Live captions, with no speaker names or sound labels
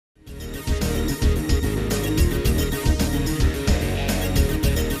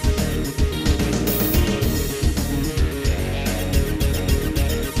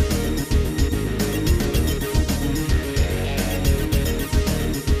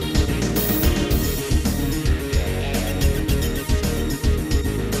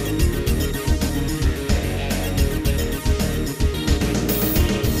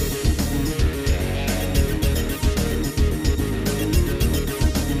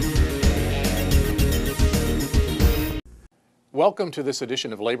Welcome to this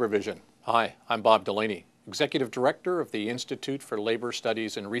edition of Labor Vision. Hi, I'm Bob Delaney, Executive Director of the Institute for Labor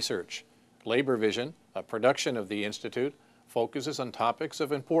Studies and Research. Labor Vision, a production of the Institute, focuses on topics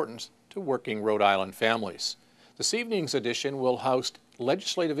of importance to working Rhode Island families. This evening's edition will host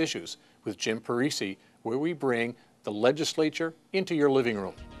Legislative Issues with Jim Parisi, where we bring the legislature into your living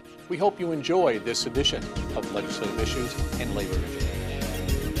room. We hope you enjoy this edition of Legislative Issues and Labor Vision.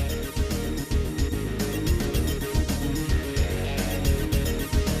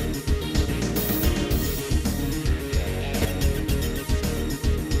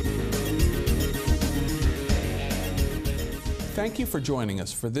 Thank you for joining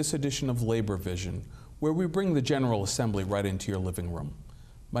us for this edition of Labor Vision, where we bring the General Assembly right into your living room.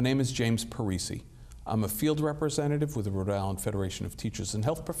 My name is James Parisi. I'm a field representative with the Rhode Island Federation of Teachers and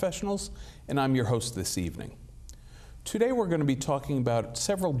Health Professionals, and I'm your host this evening. Today we're going to be talking about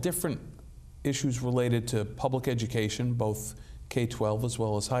several different issues related to public education, both K-12 as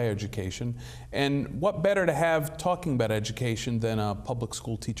well as higher education. And what better to have talking about education than a public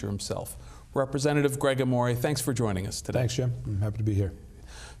school teacher himself? Representative Gregg Amore, thanks for joining us today. Thanks, Jim. I'm happy to be here.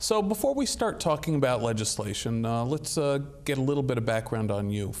 So before we start talking about legislation, let's get a little bit of background on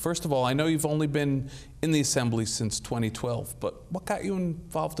you. First of all, I know you've only been in the Assembly since 2012, but what got you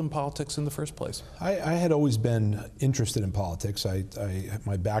involved in politics in the first place? I had always been interested in politics.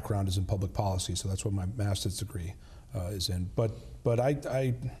 My background is in public policy, so that's what my master's degree is in. But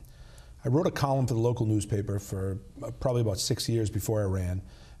I wrote a column for the local newspaper for probably about 6 years before I ran.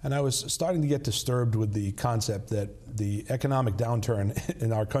 And I was starting to get disturbed with the concept that the economic downturn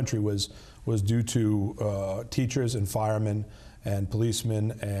in our country was due to teachers and firemen and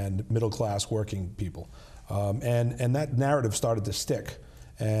policemen and middle-class working people. And that narrative started to stick.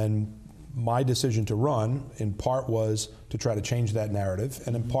 And my decision to run, in part, was to try to change that narrative,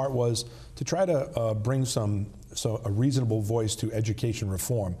 and in part was to try to bring a reasonable voice to education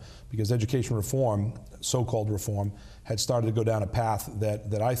reform, because education reform, so-called reform, had started to go down a path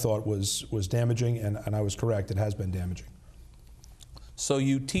that I thought was damaging, and I was correct, it has been damaging. So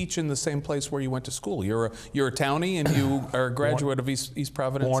you teach in the same place where you went to school. You're a townie, and you are a graduate of East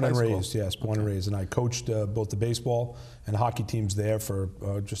Providence High School. Born and raised, yes, born and raised. And I coached both the baseball and hockey teams there for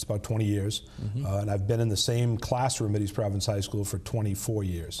just about 20 years. And I've been in the same classroom at East Providence High School for 24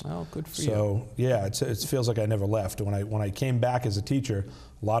 years. Oh, good for you. So, yeah, it feels like I never left. When I came back as a teacher,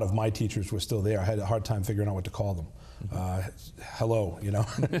 a lot of my teachers were still there. I had a hard time figuring out what to call them. Hello,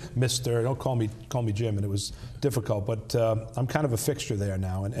 Mr. Don't call me Jim, and it was difficult. But I'm kind of a fixture there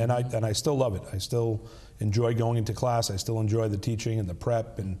now, and I still love it. I still enjoy going into class. I still enjoy the teaching and the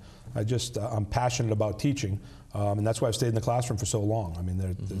prep, and I'm passionate about teaching, and that's why I've stayed in the classroom for so long. I mean,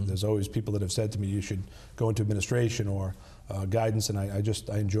 there's always people that have said to me, you should go into administration or guidance, and I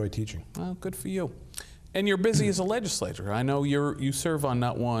enjoy teaching. Well, good for you. And you're busy as a legislator. I know you serve on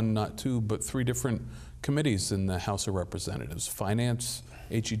not one, not two, but 3 different committees in the House of Representatives: Finance,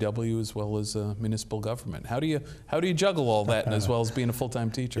 HEW, as well as municipal government. How do you juggle all that, as well as being a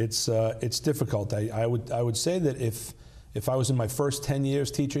full-time teacher? It's difficult. I would say that if I was in my first 10 years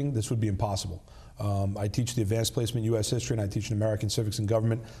teaching, this would be impossible. I teach the Advanced Placement U.S. History, and I teach an American Civics and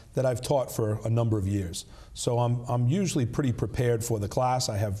Government that I've taught for a number of years. So I'm usually pretty prepared for the class.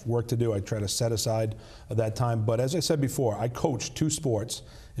 I have work to do. I try to set aside that time. But as I said before, I coach 2 sports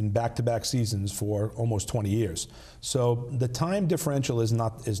in back-to-back seasons for almost 20 years. So the time differential is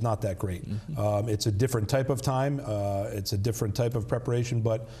not that great. It's a different type of time. It's a different type of preparation,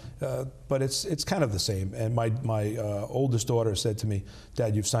 but it's kind of the same. And my oldest daughter said to me,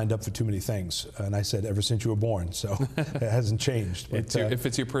 "Dad, you've signed up for too many things." And I said, "Ever since you were born." So it hasn't changed. But, if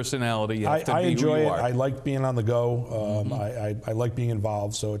it's your personality, you have to I be enjoy who you it. are. I like being on the go. I like being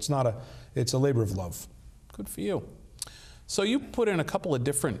involved. So it's a labor of love. Good for you. So you put in a couple of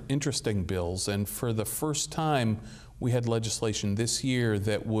different interesting bills, and for the first time we had legislation this year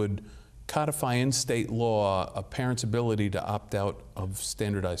that would codify in state law a parent's ability to opt out of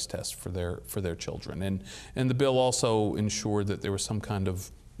standardized tests for their children. And the bill also ensured that there was some kind of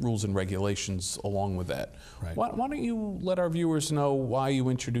rules and regulations along with that. Right. Why don't you let our viewers know why you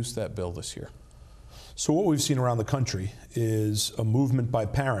introduced that bill this year? So what we've seen around the country is a movement by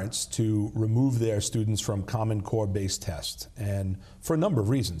parents to remove their students from Common Core-based tests, and for a number of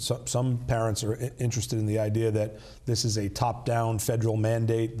reasons. Some parents are interested in the idea that this is a top-down federal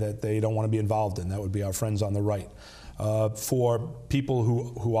mandate that they don't want to be involved in. That would be our friends on the right. For people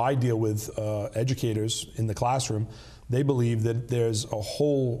who I deal with, educators in the classroom, They believe that there's a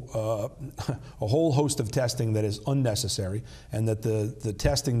whole host of testing that is unnecessary, and that the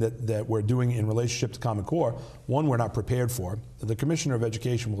testing that we're doing in relationship to Common Core, one, we're not prepared for. The Commissioner of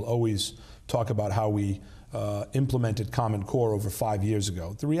Education will always talk about how we implemented Common Core over 5 years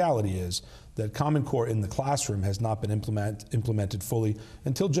ago. The reality is that Common Core in the classroom has not been implemented fully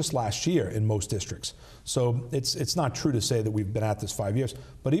until just last year in most districts. So it's not true to say that we've been at this 5 years,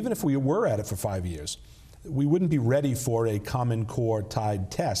 but even if we were at it for 5 years, we wouldn't be ready for a Common Core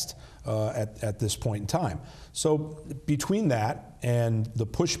tied test at this point in time. So between that and the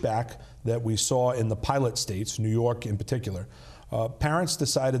pushback that we saw in the pilot states, New York in particular, parents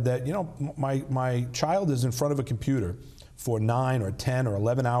decided that, you know, my child is in front of a computer for 9 or 10 or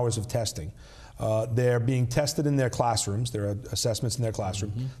 11 hours of testing. They're being tested in their classrooms. There are assessments in their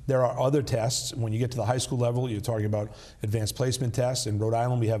classroom. Mm-hmm. There are other tests. When you get to the high school level, you're talking about advanced placement tests. In Rhode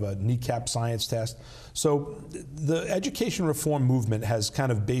Island, we have a kneecap science test. So the education reform movement has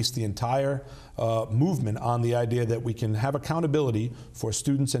kind of based the entire movement on the idea that we can have accountability for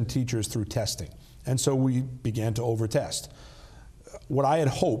students and teachers through testing. And so we began to overtest. What I had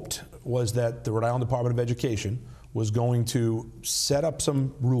hoped was that the Rhode Island Department of Education was going to set up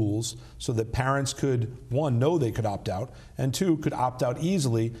some rules so that parents could, one, know they could opt out, and two, could opt out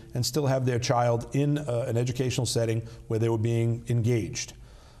easily and still have their child in an educational setting where they were being engaged.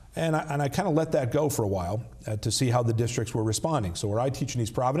 And I kind of let that go for a while to see how the districts were responding. So where I teach in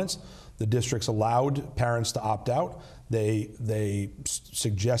East Providence, the districts allowed parents to opt out. They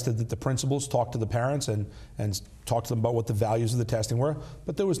suggested that the principals talk to the parents and talk to them about what the values of the testing were,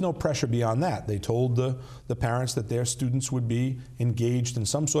 but there was no pressure beyond that. They told the parents that their students would be engaged in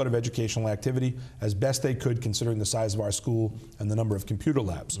some sort of educational activity as best they could, considering the size of our school and the number of computer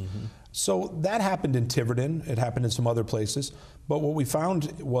labs. Mm-hmm. So that happened in Tiverton. It happened in some other places. But what we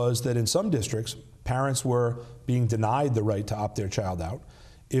found was that in some districts, parents were being denied the right to opt their child out.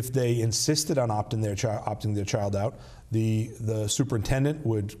 If they insisted on opting their child out, the superintendent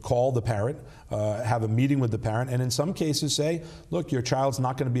would call the parent, have a meeting with the parent, and in some cases say, look, your child's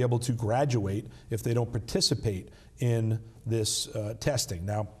not going to be able to graduate if they don't participate in this testing.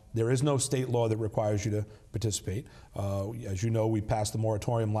 Now, there is no state law that requires you to participate. As you know, we passed the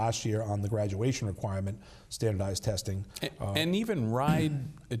moratorium last year on the graduation requirement, standardized testing. And even RIDE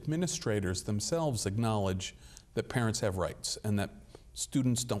administrators themselves acknowledge that parents have rights and that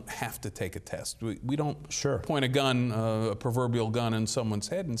students don't have to take a test. We don't point a gun, a proverbial gun in someone's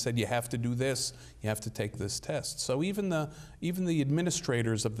head and say, you have to do this, you have to take this test. So even the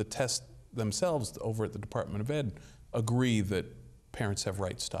administrators of the test themselves over at the Department of Ed agree that parents have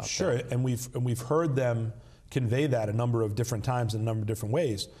rights to opt out. Sure, and we've heard them convey that a number of different times in a number of different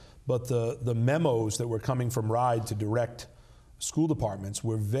ways, but the memos that were coming from RIDE to direct school departments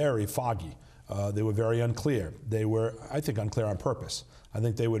were very foggy. They were very unclear. They were, I think, unclear on purpose. I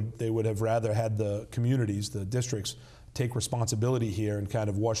think they would have rather had the communities, the districts, take responsibility here and kind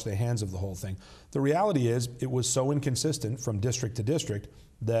of wash their hands of the whole thing. The reality is it was so inconsistent from district to district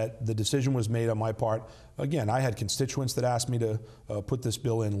that the decision was made on my part. Again, I had constituents that asked me to put this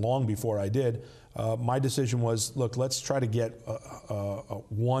bill in long before I did. My decision was, look, let's try to get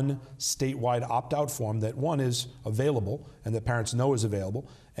one statewide opt-out form that, one, is available and that parents know is available,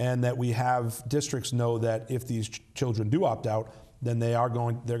 and that we have districts know that if these children do opt out, then they're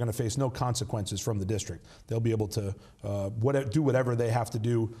going to face no consequences from the district. They'll be able to do whatever they have to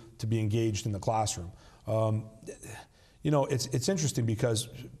do to be engaged in the classroom. You know, it's interesting because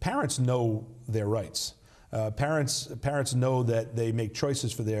parents know their rights. Parents know that they make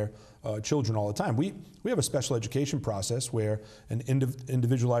choices for their children all the time. We have a special education process where an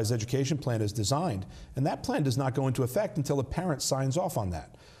individualized education plan is designed, and that plan does not go into effect until a parent signs off on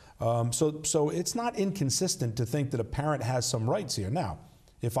that. So it's not inconsistent to think that a parent has some rights here. Now,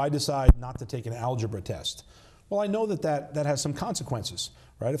 if I decide not to take an algebra test, well, I know that has some consequences,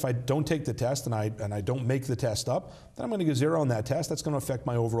 right? If I don't take the test and I don't make the test up, then I'm going to get 0 on that test. That's going to affect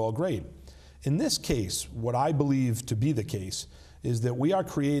my overall grade. In this case, what I believe to be the case is that we are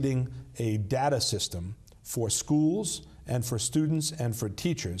creating a data system for schools and for students and for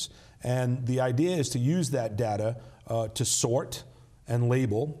teachers. And the idea is to use that data to sort and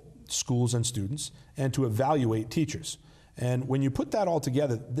label schools and students and to evaluate teachers. And when you put that all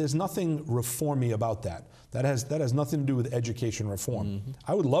together, there's nothing reformy about that. That has nothing to do with education reform. Mm-hmm.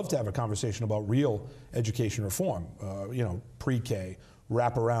 I would love to have a conversation about real education reform, you know, pre-K,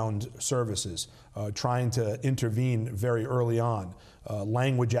 wraparound services, trying to intervene very early on,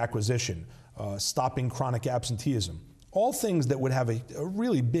 language acquisition, stopping chronic absenteeism. All things that would have a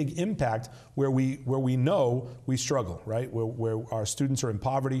really big impact where we know we struggle, right? Where our students are in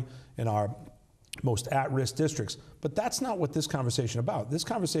poverty in our most at-risk districts. But that's not what this conversation is about. This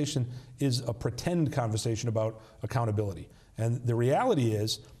conversation is a pretend conversation about accountability. And the reality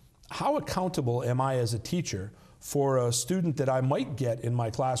is, how accountable am I as a teacher for a student that I might get in my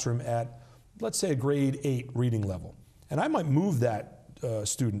classroom at, let's say, a grade 8 reading level? And I might move that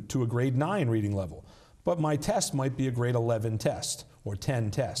student to a grade 9 reading level, but my test might be a grade 11 test or 10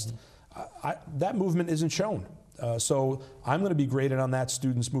 test. That movement isn't shown. So I'm going to be graded on that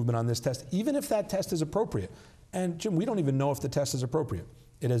student's movement on this test, even if that test is appropriate. And Jim, we don't even know if the test is appropriate.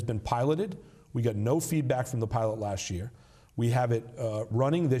 It has been piloted. We got no feedback from the pilot last year. We have it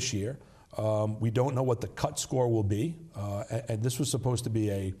running this year. We don't know what the cut score will be. And this was supposed to be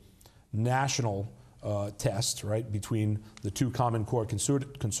a national test, right, between the two Common Core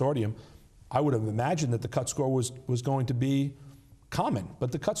consortium. I would have imagined that the cut score was going to be common,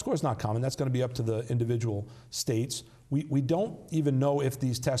 but the cut score is not common. That's going to be up to the individual states. We don't even know if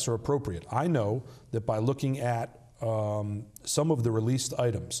these tests are appropriate. I know that by looking at some of the released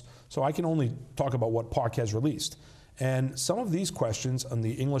items, so I can only talk about what Park has released, and some of these questions on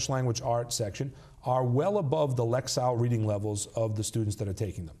the English language art section are well above the Lexile reading levels of the students that are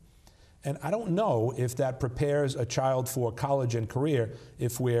taking them. And I don't know if that prepares a child for college and career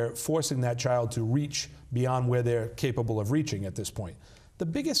if we're forcing that child to reach beyond where they're capable of reaching at this point. The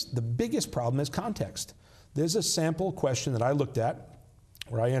biggest problem is context. There's a sample question that I looked at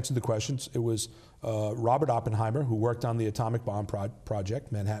where I answered the questions. It was Robert Oppenheimer, who worked on the atomic bomb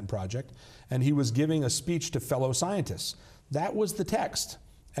project, Manhattan Project, and he was giving a speech to fellow scientists. That was the text.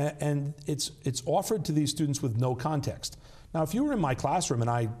 And it's offered to these students with no context. Now, if you were in my classroom and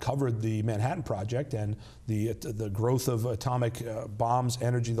I covered the Manhattan Project and the growth of atomic bombs,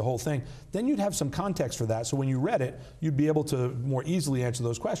 energy, the whole thing, then you'd have some context for that. So when you read it, you'd be able to more easily answer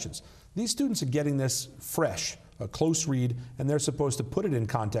those questions. These students are getting this fresh, a close read, and they're supposed to put it in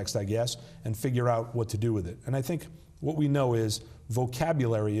context, I guess, and figure out what to do with it. And I think what we know is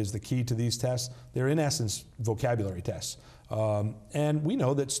vocabulary is the key to these tests. They're, in essence, vocabulary tests. And we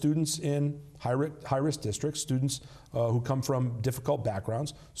know that students in high-risk districts, students who come from difficult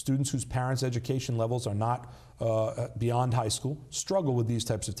backgrounds, students whose parents' education levels are not beyond high school, struggle with these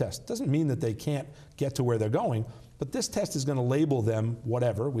types of tests. Doesn't mean that they can't get to where they're going, but this test is going to label them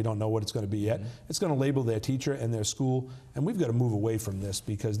whatever. We don't know what it's going to be yet. It's going to label their teacher and their school, and we've got to move away from this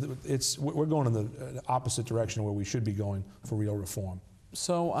because we're going in the opposite direction where we should be going for real reform.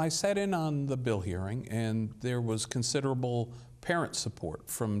 So I sat in on the bill hearing, and there was considerable parent support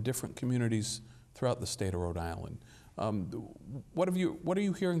from different communities throughout the state of Rhode Island. What are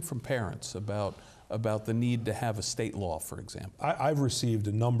you hearing from parents about the need to have a state law, for example? I've received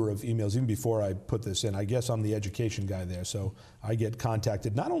a number of emails, even before I put this in. I guess I'm the education guy there, so I get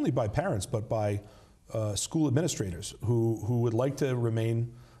contacted not only by parents, but by school administrators who would like to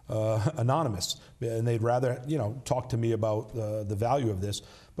remain anonymous, and they'd rather talk to me about the value of this.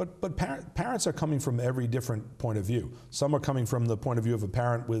 But parents are coming from every different point of view. Some are coming from the point of view of a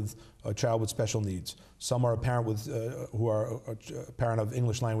parent with a child with special needs. Some are a parent with who are a parent of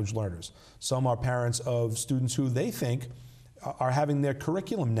English language learners. Some are parents of students who they think are having their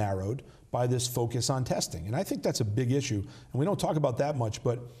curriculum narrowed by this focus on testing. And I think that's a big issue. And we don't talk about that much,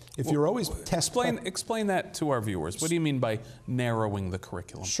 but if you're always Explain that to our viewers. What do you mean by narrowing the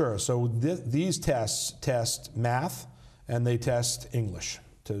curriculum? Sure. So these tests test math and they test English,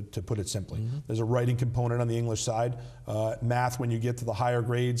 to put it simply. There's a writing component on the English side. Math, when you get to the higher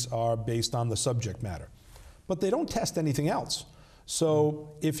grades, are based on the subject matter. But they don't test anything else.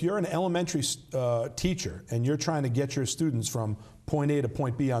 So if you're an elementary teacher and you're trying to get your students from point A to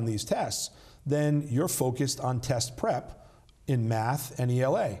point B on these tests, then you're focused on test prep in math and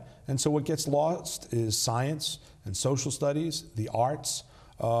ELA. And so what gets lost is science and social studies, the arts,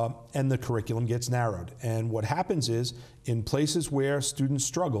 and the curriculum gets narrowed. And what happens is, in places where students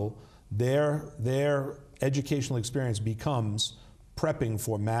struggle, their educational experience becomes prepping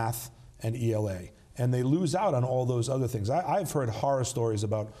for math and ELA. And they lose out on all those other things. I've heard horror stories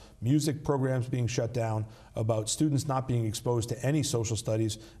about music programs being shut down, about students not being exposed to any social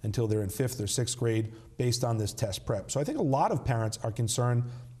studies until they're in 5th or 6th grade based on this test prep. So I think a lot of parents are concerned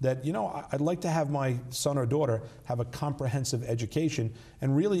that, I'd like to have my son or daughter have a comprehensive education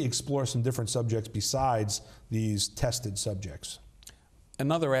and really explore some different subjects besides these tested subjects.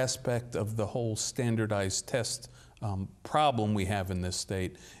 Another aspect of the whole standardized test problem we have in this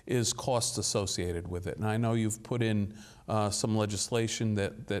state is costs associated with it. And I know you've put in some legislation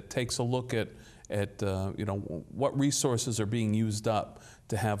that takes a look at what resources are being used up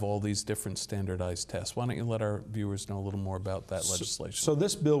to have all these different standardized tests. Why don't you let our viewers know a little more about that legislation? So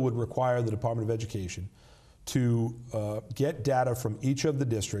this bill would require the Department of Education to get data from each of the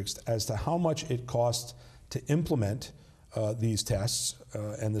districts as to how much it costs to implement these tests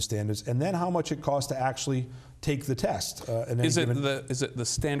and the standards, and then how much it costs to actually take the test. Is it the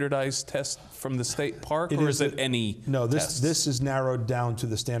standardized test from the state park, or is it any No, tests? this is narrowed down to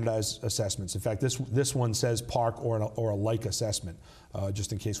the standardized assessments. In fact, this one says park or a like assessment,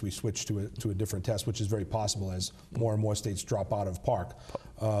 just in case we switch to a different test, which is very possible as more and more states drop out of park.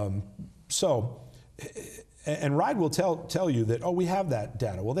 And RIDE will tell you that, oh, we have that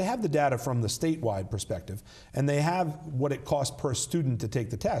data. Well, they have the data from the statewide perspective, and they have what it costs per student to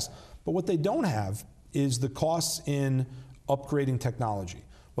take the test. But what they don't have is the costs in upgrading technology.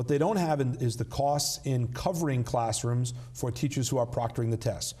 What they don't have is the costs in covering classrooms for teachers who are proctoring the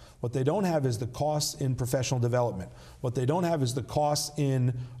tests. What they don't have is the costs in professional development. What they don't have is the costs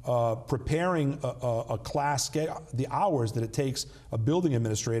in preparing a class, the hours that it takes a building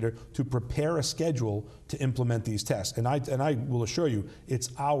administrator to prepare a schedule to implement these tests. And I will assure you, it's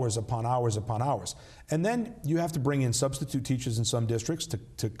hours upon hours upon hours. And then you have to bring in substitute teachers in some districts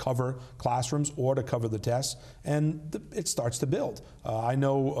to cover classrooms or to cover the tests, and it starts to build. I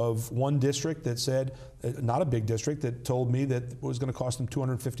know of one district that said, not a big district, that told me that it was going to cost them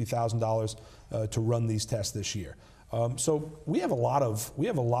 $250,000 to run these tests this year. So we have a lot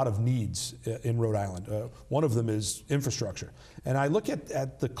of needs in Rhode Island. One of them is infrastructure. And I look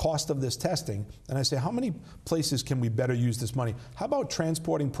at the cost of this testing and I say, how many places can we better use this money? How about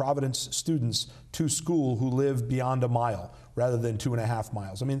transporting Providence students to school who live beyond a mile rather than 2.5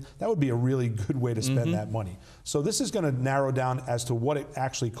 miles? I mean, that would be a really good way to spend that money. So this is going to narrow down as to what it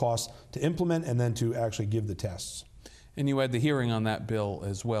actually costs to implement and then to actually give the tests. And you had the hearing on that bill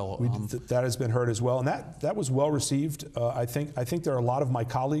as well. That has been heard as well, and that was well received. I think there are a lot of my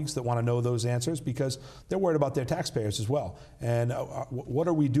colleagues that want to know those answers because they're worried about their taxpayers as well. And what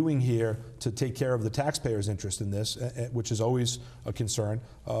are we doing here to take care of the taxpayers' interest in this, which is always a concern.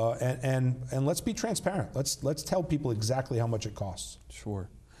 And let's be transparent. Let's tell people exactly how much it costs. Sure.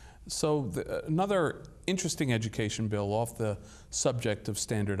 So another interesting education bill off the subject of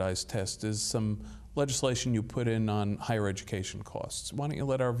standardized tests is some legislation you put in on higher education costs. Why don't you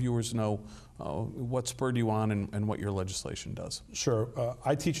let our viewers know what spurred you on and what your legislation does? Sure.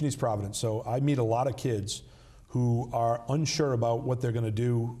 I teach in East Providence, so I meet a lot of kids who are unsure about what they're going to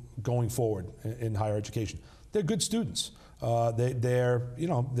do going forward in higher education. They're good students. They're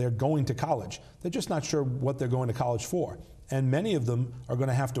going to college. They're just not sure what they're going to college for. And many of them are going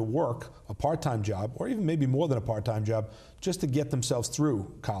to have to work a part-time job, or even maybe more than a part-time job, just to get themselves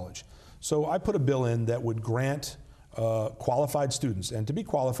through college. So I put a bill in that would grant qualified students, and to be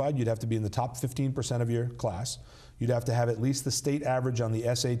qualified, you'd have to be in the top 15% of your class. You'd have to have at least the state average on the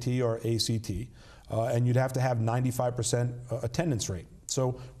SAT or ACT, and you'd have to have 95% attendance rate.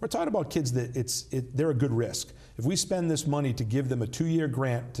 So we're talking about kids that they're a good risk. If we spend this money to give them a 2-year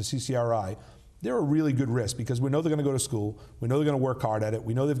grant to CCRI, they're a really good risk because we know they're going to go to school, we know they're going to work hard at it,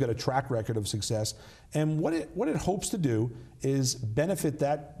 we know they've got a track record of success, and what it hopes to do is benefit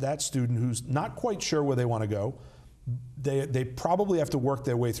that student who's not quite sure where they want to go. They probably have to work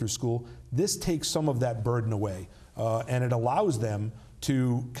their way through school. This takes some of that burden away, and it allows them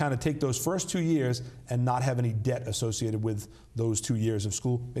to kind of take those first 2 years and not have any debt associated with those 2 years of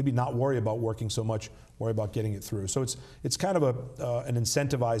school. Maybe not worry about working so much, worry about getting it through. So it's kind of an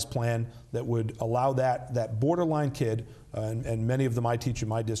incentivized plan that would allow that borderline kid, and many of them I teach in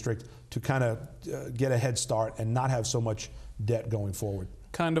my district, to kind of get a head start and not have so much debt going forward.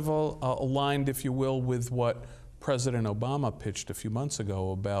 Kind of aligned, if you will, with what President Obama pitched a few months ago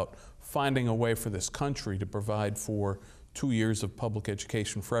about finding a way for this country to provide for 2 years of public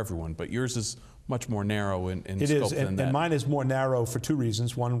education for everyone, but yours is much more narrow in scope than that. And mine is more narrow for 2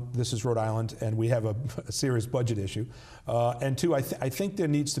 reasons. One, this is Rhode Island, and we have a serious budget issue. And two, I think there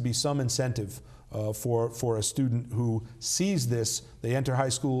needs to be some incentive for a student who sees this. They enter high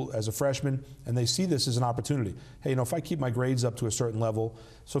school as a freshman, and they see this as an opportunity. Hey, if I keep my grades up to a certain level,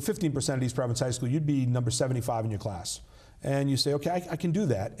 so 15% of East Providence High School, you'd be number 75 in your class. And you say, okay, I can do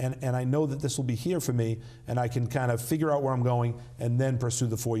that, and I know that this will be here for me, and I can kind of figure out where I'm going and then pursue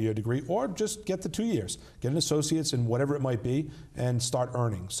the 4-year degree, or just get the 2 years, get an associate's in whatever it might be, and start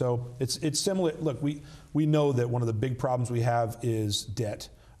earning. So it's similar. Look, we know that one of the big problems we have is debt.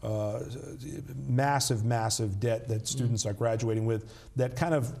 Massive debt that students are graduating with that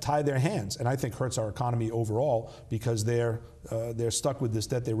kind of tie their hands, and I think hurts our economy overall because they're stuck with this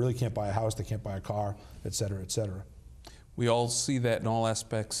debt. They really can't buy a house, they can't buy a car, et cetera, et cetera. We all see that in all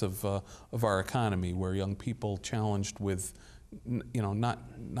aspects of our economy, where young people challenged with,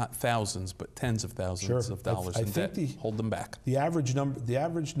 not thousands, but tens of thousands of dollars in debt hold them back. The average number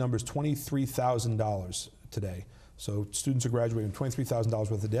is $23,000 today. So students are graduating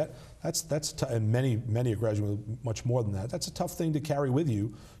 $23,000 worth of debt. And many are graduating with much more than that. That's a tough thing to carry with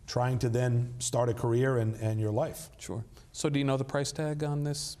you, trying to then start a career and your life. Sure. So do you know the price tag on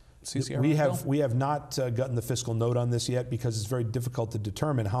this CCRI bill? We have not gotten the fiscal note on this yet, because it's very difficult to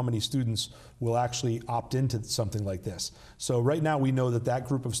determine how many students will actually opt into something like this. So right now we know that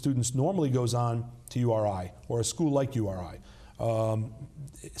group of students normally goes on to URI or a school like URI.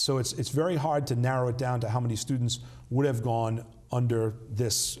 So it's very hard to narrow it down to how many students would have gone under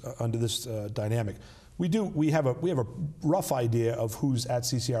this dynamic. We have a rough idea of who's at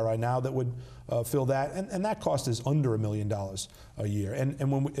CCRI now that would fill that, and that cost is under $1 million a year. And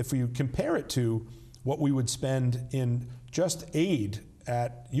if you compare it to what we would spend in just aid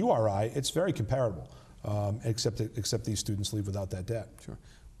at URI, it's very comparable, except these students leave without that debt. Sure.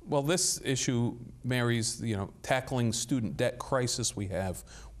 Well, this issue marries, tackling student debt crisis we have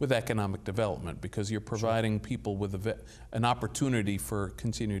with economic development, because you're providing people with an opportunity for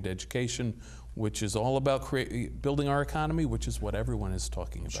continued education, which is all about building our economy, which is what everyone is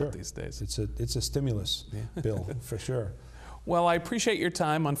talking about these days. It's a stimulus bill for sure. Well, I appreciate your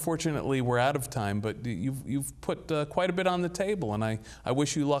time. Unfortunately, we're out of time, but you've put quite a bit on the table, and I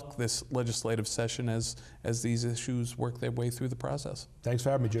wish you luck this legislative session as these issues work their way through the process. Thanks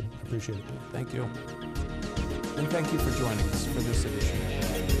for having me, Jim. I appreciate it. Thank you. And thank you for joining us for this edition.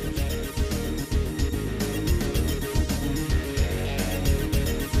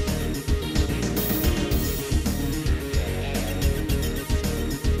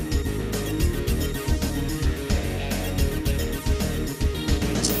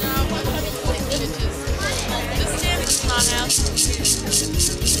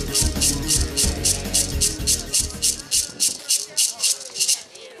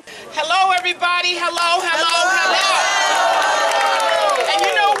 Hello, everybody. Hello. And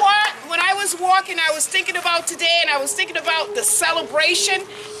you know what? When I was walking, I was thinking about today, and I was thinking about the celebration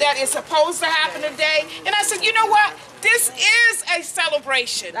that is supposed to happen today. And I said, you know what? This is a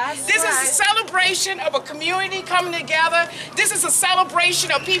celebration. This is a celebration of a community coming together. This is a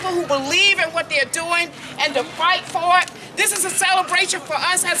celebration of people who believe in what they're doing and to fight for it. This is a celebration for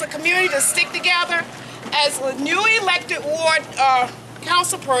us as a community to stick together. As a newly elected ward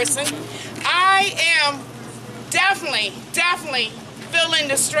council person, I am definitely feeling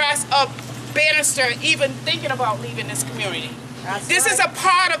the stress of Bannister even thinking about leaving this community. This is a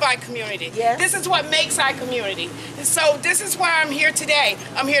part of our community. Yes. This is what makes our community. And so this is why I'm here today.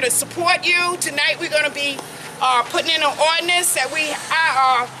 I'm here to support you. Tonight we're going to be putting in an ordinance that we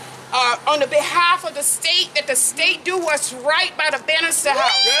are on the behalf of the state, that the state do what's right by the Bannister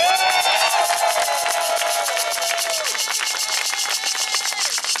House.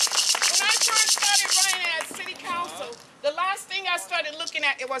 When I first started running as city council, the last thing I started looking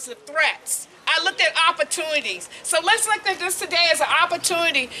at, it was the threats. I looked at opportunities. So let's look at this today as an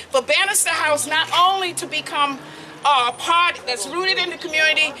opportunity for Bannister House not only to become a part that's rooted in the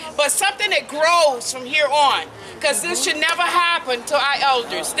community, but something that grows from here on. Because this should never happen to our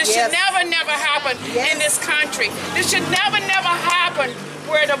elders. This should never happen in this country. This should never happen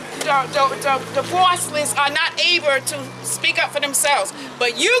where the voiceless are not able to speak up for themselves.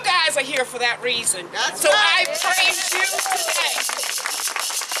 But you guys are here for that reason. So I praise you today.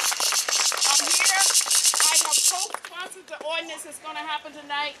 I'm here. I have co-sponsored the ordinance that's going to happen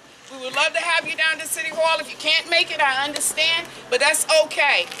tonight. We would love to have you down to City Hall. If you can't make it, I understand, but that's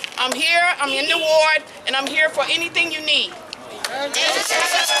okay. I'm here, I'm in the ward, and I'm here for anything you need.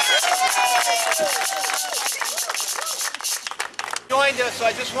 Joined us, so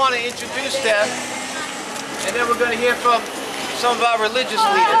I just want to introduce them, and then we're going to hear from some of our religious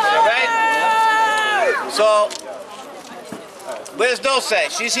leaders, all right? So, where's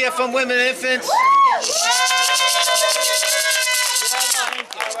Dulce? She's here from Women and Infants.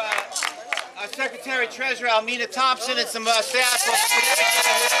 Our Secretary Treasurer, Almina Thompson, and some staff.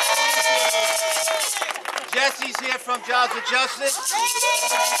 Jesse's here from Jobs with Justice.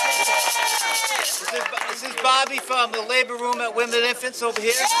 This is Bobby from the labor room at Women and Infants over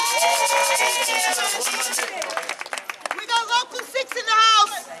here. We got Local 6 in the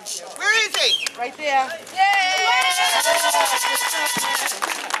house. Where is he? Right there.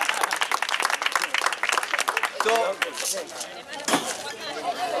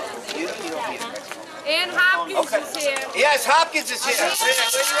 And Hopkins is here. Yes, Hopkins is here.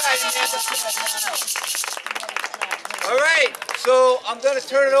 All right, so I'm going to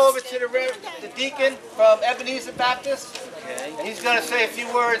turn it over to the deacon from Ebenezer Baptist. And he's going to say a few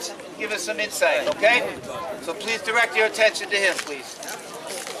words and give us some insight, okay? So please direct your attention to him, please.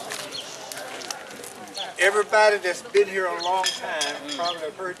 Everybody that's been here a long time probably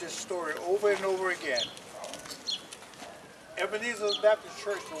have heard this story over and over again. Ebenezer Baptist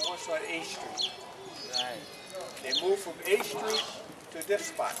Church was once on 8th Street. Right. They moved from 8th Street to this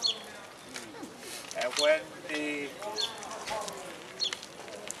spot. And when the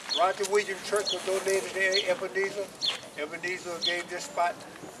Roger Williams Church was donated to Ebenezer, Ebenezer gave this spot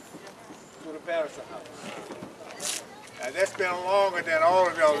to the Bannister house. Now that's been longer than all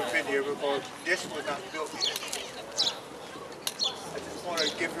of y'all have been here because this was not built yet. I just want to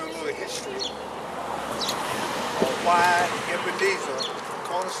give you a little history of why Ebenezer,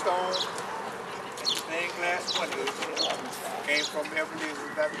 cornerstone, and stained glass windows came from Ebenezer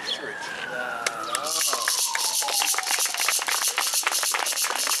Baptist Church.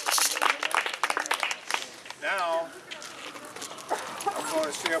 Now, I'm going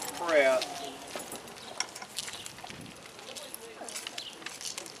to say a prayer.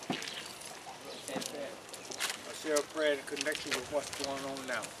 I'll say a prayer in connection with what's going on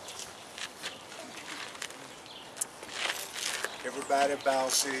now. Everybody bow,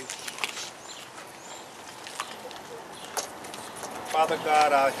 please. Father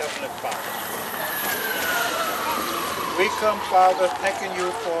God, our Heavenly Father, we come, Father, thanking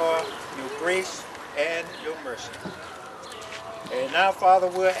you for your grace and your mercy. And now, Father,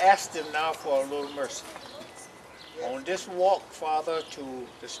 we're asking now for a little mercy. On this walk, Father, to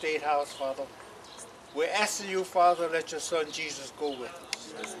the State House, Father, we're asking you, Father, let your Son Jesus go with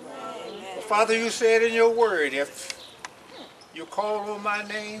us. But Father, you said in your word, if you call on my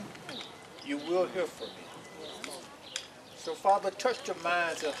name, you will hear from me. So, Father, touch the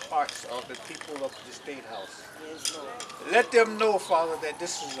minds and hearts of the people of the State House. Let them know, Father, that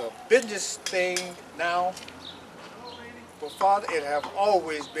this is a business thing now. But, Father, it have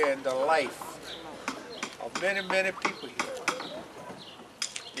always been the life of many, many people here.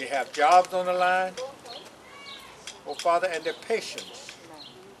 They have jobs on the line. Oh, Father, and their patience.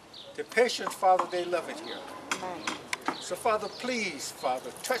 The patience, Father, they love it here. So, Father, please,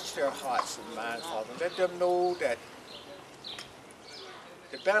 Father, touch their hearts and minds, Father. Let them know that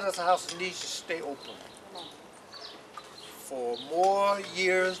the Bannister House needs to stay open for more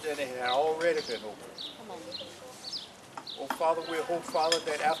years than it had already been open. Oh, Father, we hope, Father,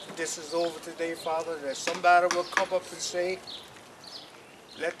 that after this is over today, Father, that somebody will come up and say,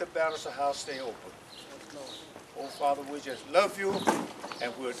 let the Bannister House stay open. Oh, Father, we just love you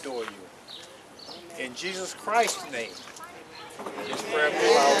and we adore you. In Jesus Christ's name, this prayer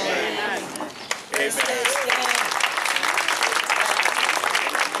go out. Amen.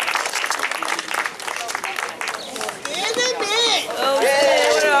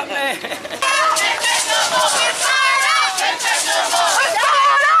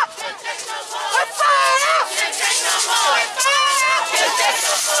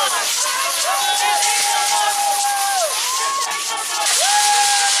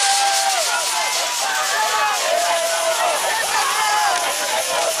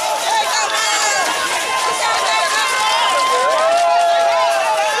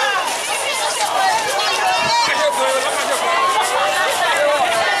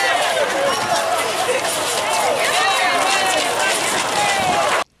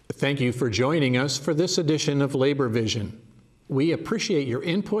 Thank you for joining us for this edition of Labor Vision. We appreciate your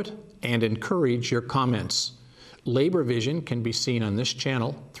input and encourage your comments. Labor Vision can be seen on this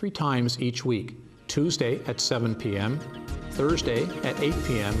channel 3 times each week: Tuesday at 7 p.m., Thursday at 8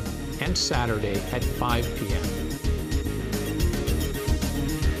 p.m., and Saturday at 5 p.m.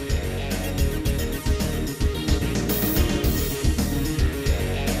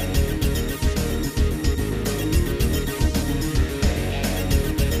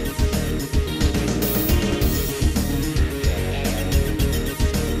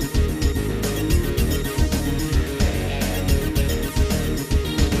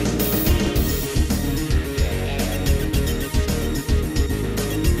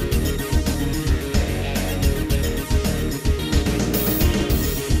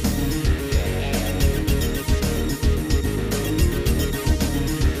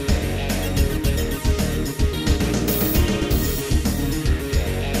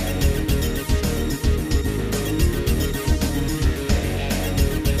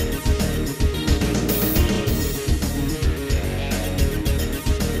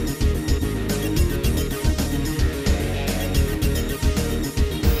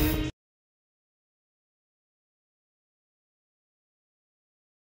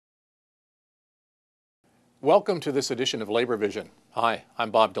 Welcome to this edition of Labor Vision. Hi,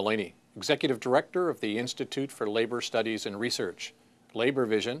 I'm Bob Delaney, Executive Director of the Institute for Labor Studies and Research. Labor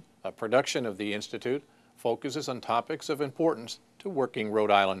Vision, a production of the Institute, focuses on topics of importance to working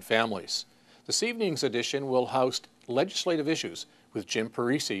Rhode Island families. This evening's edition will host Legislative Issues with Jim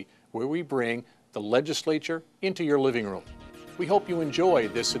Parisi, where we bring the legislature into your living room. We hope you enjoy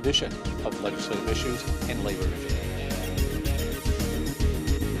this edition of Legislative Issues and Labor Vision.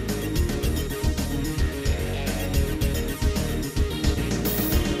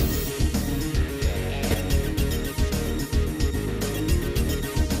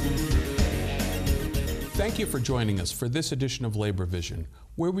 Thank you for joining us for this edition of Labor Vision,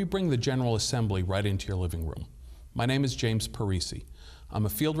 where we bring the General Assembly right into your living room. My name is James Parisi. I'm a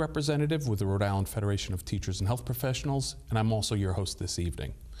field representative with the Rhode Island Federation of Teachers and Health Professionals, and I'm also your host this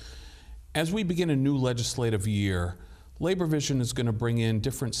evening. As we begin a new legislative year, Labor Vision is going to bring in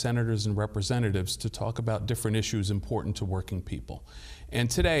different senators and representatives to talk about different issues important to working people. And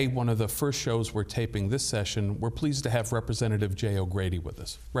today, one of the first shows we're taping this session, we're pleased to have Representative Jay O'Grady with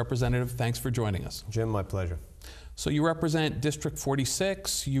us. Representative, thanks for joining us. Jim, my pleasure. So you represent District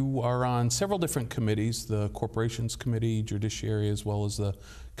 46. You are on several different committees, the Corporations Committee, Judiciary, as well as the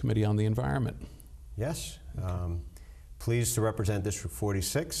Committee on the Environment. Yes. Pleased to represent District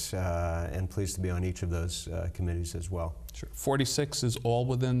 46 and pleased to be on each of those committees as well. Sure. 46 is all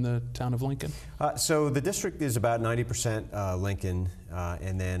within the town of Lincoln? So the district is about 90% Lincoln,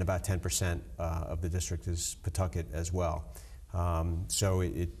 and then about 10% of the district is Pawtucket as well. So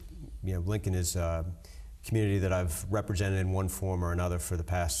Lincoln is a community that I've represented in one form or another for the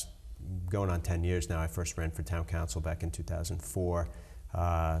past going on 10 years now. I first ran for town council back in 2004.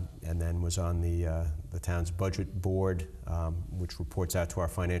 And then was on the town's budget board, which reports out to our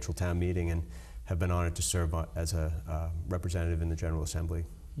financial town meeting, and have been honored to serve as a representative in the General Assembly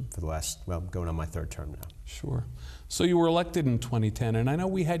for the last, well, going on my third term now. Sure. So you were elected in 2010, and I know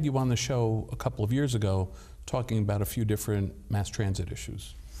we had you on the show a couple of years ago talking about a few different mass transit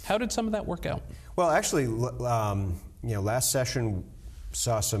issues. How did some of that work out? Well, actually, last session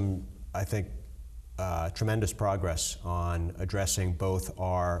saw some, I think, tremendous progress on addressing both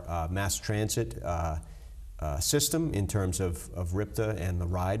our mass transit system in terms of RIPTA and the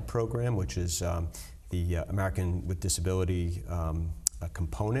RIDE program, which is the American with Disability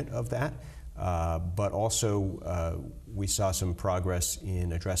component of that. But also we saw some progress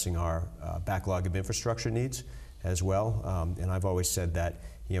in addressing our backlog of infrastructure needs as well. And I've always said that,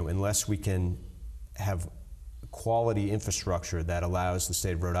 unless we can have quality infrastructure that allows the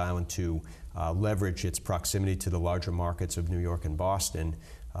state of Rhode Island to leverage its proximity to the larger markets of New York and Boston,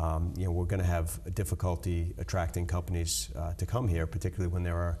 we're going to have a difficulty attracting companies to come here, particularly when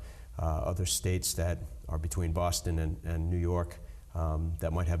there are other states that are between Boston and New York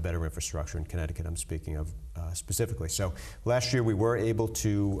that might have better infrastructure. In Connecticut, I'm speaking of specifically. So last year we were able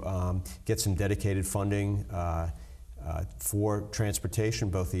to get some dedicated funding for transportation,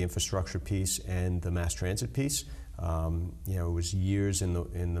 both the infrastructure piece and the mass transit piece. It was years in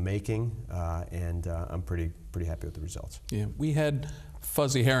the making, and I'm pretty happy with the results. Yeah, we had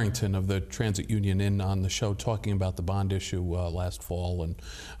Fuzzy Harrington of the Transit Union in on the show talking about the bond issue last fall,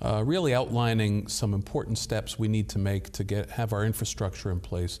 and really outlining some important steps we need to make to have our infrastructure in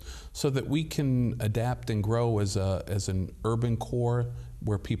place so that we can adapt and grow as an urban core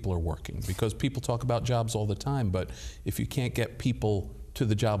where people are working. Because people talk about jobs all the time, but if you can't get people to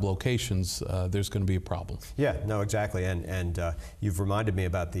the job locations, there's going to be a problem. Yeah, no, exactly, and you've reminded me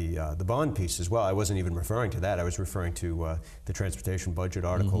about the bond piece as well. I wasn't even referring to that. I was referring to the transportation budget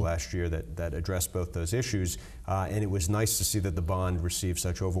article last year that addressed both those issues, and it was nice to see that the bond received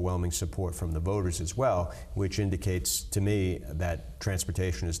such overwhelming support from the voters as well, which indicates to me that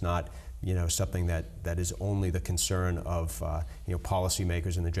transportation is not something that is only the concern of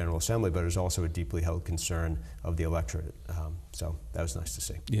policymakers in the General Assembly, but is also a deeply held concern of the electorate. So that was nice to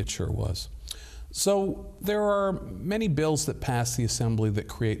see. It sure was. So there are many bills that pass the Assembly that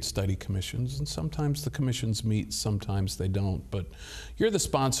create study commissions, and sometimes the commissions meet, sometimes they don't. But you're the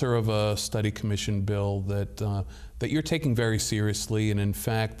sponsor of a study commission bill that you're taking very seriously, and in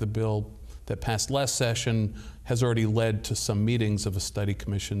fact, the bill that passed last session has already led to some meetings of a study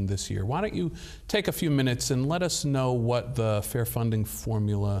commission this year. Why don't you take a few minutes and let us know what the Fair Funding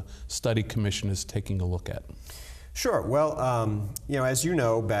Formula Study Commission is taking a look at? Sure. Well, as you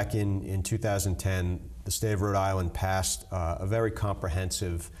know, back in 2010, the state of Rhode Island passed a very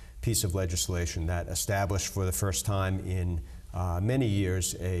comprehensive piece of legislation that established for the first time in many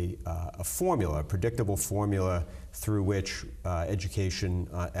years a formula, a predictable formula through which education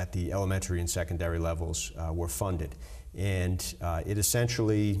at the elementary and secondary levels were funded. And it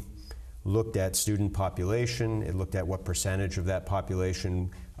essentially looked at student population, it looked at what percentage of that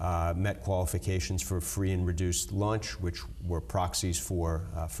population met qualifications for free and reduced lunch, which were proxies for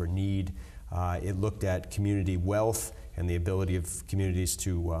need. It looked at community wealth and the ability of communities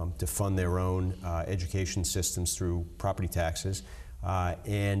to fund their own education systems through property taxes.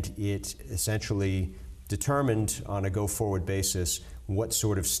 And it essentially determined on a go-forward basis what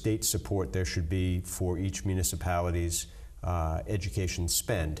sort of state support there should be for each municipality's education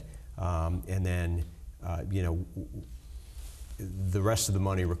spend, and then the rest of the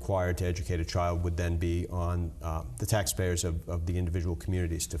money required to educate a child would then be on the taxpayers of the individual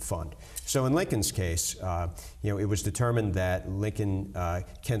communities to fund. So in Lincoln's case, it was determined that Lincoln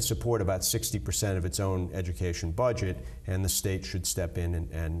can support about 60% of its own education budget, and the state should step in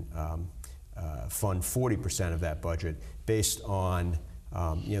and fund 40% of that budget based on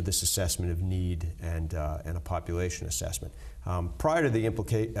this assessment of need and a population assessment. Prior to the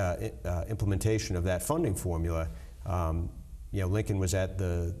implementation of that funding formula, Lincoln was at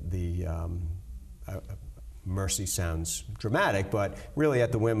the mercy sounds dramatic, but really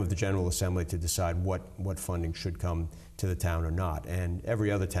at the whim of the General Assembly to decide what funding should come to the town or not. And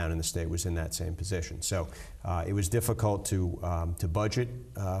every other town in the state was in that same position. So it was difficult to budget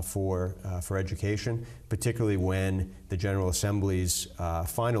for education, particularly when the General Assembly's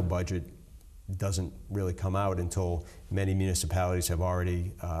final budget doesn't really come out until many municipalities have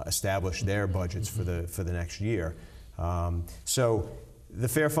already established their budgets for the next year. So the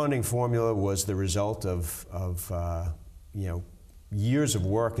fair funding formula was the result of years of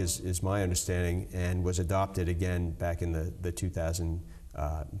work, is my understanding, and was adopted again back in the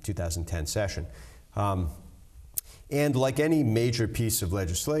 2010 session. And like any major piece of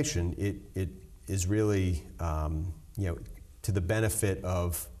legislation, it is really to the benefit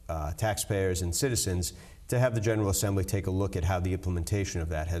of taxpayers and citizens to have the General Assembly take a look at how the implementation of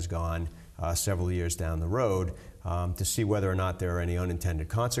that has gone several years down the road, to see whether or not there are any unintended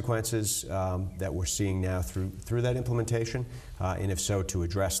consequences that we're seeing now through that implementation, and if so, to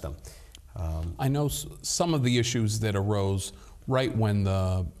address them. I know some of the issues that arose right when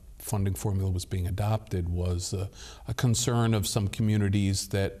the funding formula was being adopted was a concern of some communities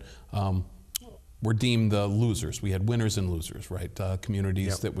that were deemed the losers. We had winners and losers, right?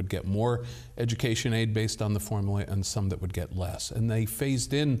 Communities that would get more education aid based on the formula and some that would get less. And they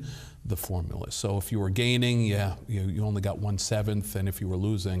phased in the formula. So if you were gaining, you only got 1/7, and if you were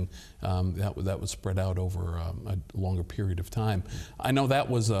losing, that was spread out over a longer period of time. I know that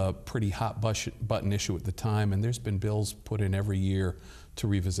was a pretty hot button issue at the time, and there's been bills put in every year to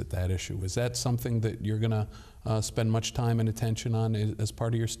revisit that issue. Is that something that you're going to spend much time and attention on as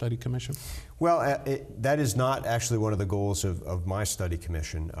part of your study commission? Well, that is not actually one of the goals of my study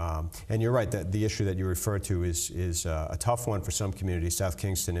commission. And you're right, that the issue that you refer to is a tough one for some communities, South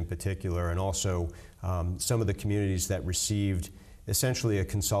Kingston in particular, and also some of the communities that received essentially a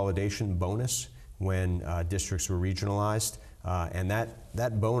consolidation bonus when districts were regionalized. And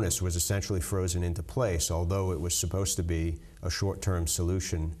that bonus was essentially frozen into place, although it was supposed to be a short-term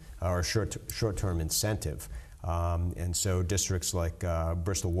solution or a short-term incentive. And so districts like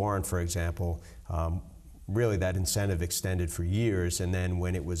Bristol-Warren, for example, really that incentive extended for years, and then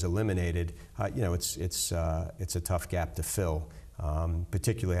when it was eliminated, it's a tough gap to fill,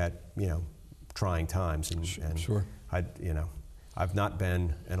 particularly at trying times. And sure. I've not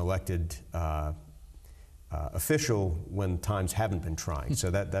been an elected official when times haven't been trying, so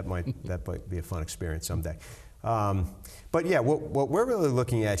that might be a fun experience someday. But yeah, what we're really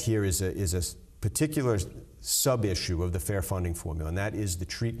looking at here is a particular sub-issue of the fair funding formula, and that is the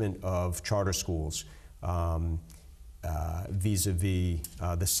treatment of charter schools vis-a-vis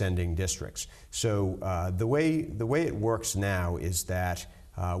the sending districts. So the way it works now is that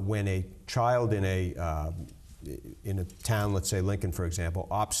when a child in a town, let's say Lincoln, for example,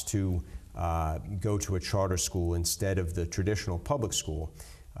 opts to go to a charter school instead of the traditional public school,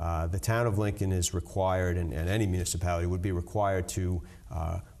 the town of Lincoln is required, and any municipality would be required to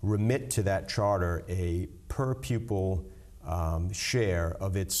remit to that charter a per pupil share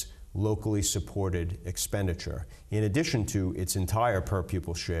of its locally supported expenditure, in addition to its entire per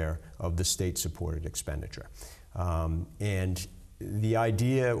pupil share of the state supported expenditure. And the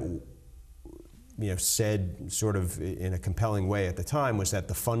idea, said sort of in a compelling way at the time, was that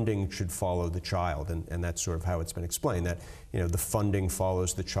the funding should follow the child, and that's sort of how it's been explained, that the funding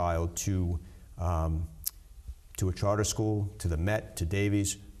follows the child to a charter school, to the Met, to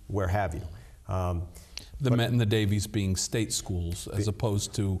Davies, where have you. The Met and the Davies being state schools as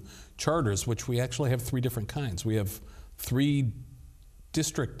opposed to charters, which we actually have 3 different kinds. We have 3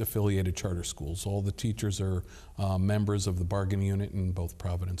 district-affiliated charter schools. All the teachers are members of the bargaining unit in both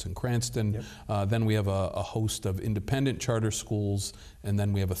Providence and Cranston. Yep. Then we have a host of independent charter schools, and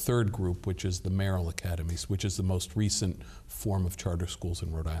then we have a third group, which is the Merrill Academies, which is the most recent form of charter schools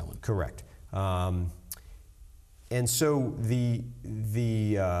in Rhode Island.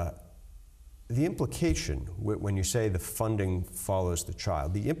 the implication, when you say the funding follows the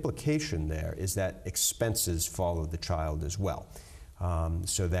child, the implication there is that expenses follow the child as well.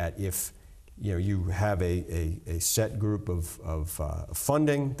 So that if you have a set group of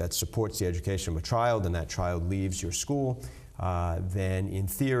funding that supports the education of a child and that child leaves your school, then in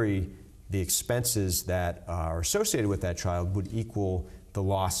theory, the expenses that are associated with that child would equal the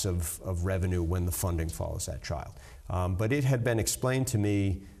loss of revenue when the funding follows that child. But it had been explained to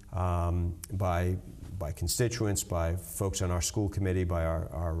me by constituents, by folks on our school committee, by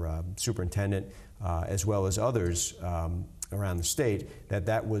our superintendent, as well as others around the state,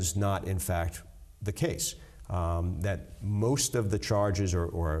 that was not in fact the case. That most of the charges,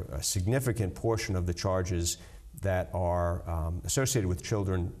 or a significant portion of the charges that are associated with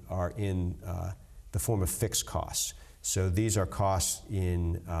children, are in the form of fixed costs. So these are costs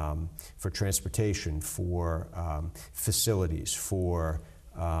for transportation, for facilities, for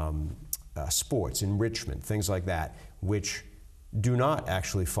sports, enrichment, things like that, which do not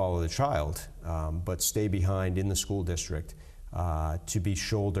actually follow the child, but stay behind in the school district to be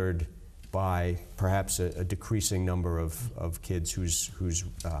shouldered by perhaps a decreasing number of kids whose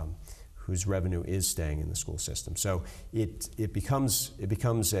revenue is staying in the school system. So it becomes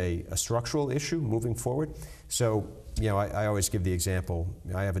a structural issue moving forward. So I always give the example.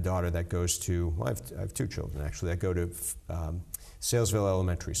 I have a daughter that goes to, well, I have two children actually that go to Salesville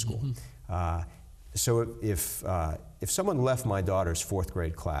Elementary School. Mm-hmm. So if someone left my daughter's 4th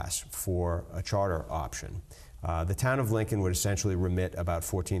grade class for a charter option, the town of Lincoln would essentially remit about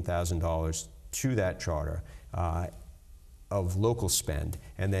 $14,000 to that charter of local spend,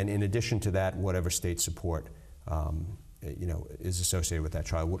 and then in addition to that, whatever state support is associated with that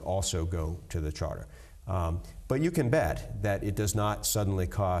child would also go to the charter. But you can bet that it does not suddenly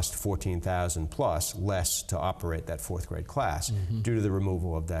cost $14,000 plus less to operate that 4th grade class, mm-hmm. due to the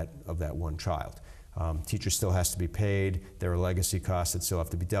removal of that one child. Teacher still has to be paid. There are legacy costs that still have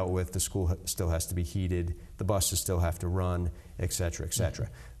to be dealt with. The school still has to be heated. The buses still have to run, et cetera, et cetera.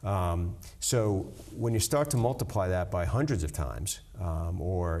 Mm-hmm. So when you start to multiply that by hundreds of times,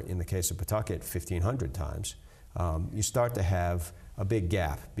 or in the case of Pawtucket, 1,500 times, you start to have a big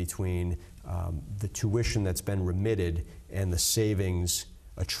gap between the tuition that's been remitted and the savings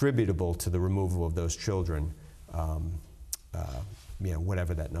attributable to the removal of those children,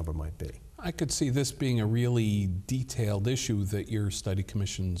 whatever that number might be. I could see this being a really detailed issue that your study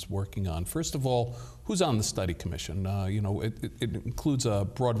commission's working on. First of all, who's on the study commission? It includes a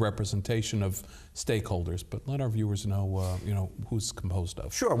broad representation of stakeholders, but let our viewers know, who's composed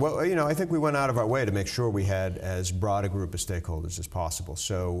of. Sure. Well, I think we went out of our way to make sure we had as broad a group of stakeholders as possible.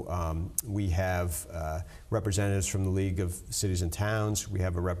 So we have representatives from the League of Cities and Towns. We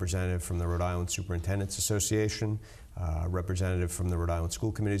have a representative from the Rhode Island Superintendents Association. Representative from the Rhode Island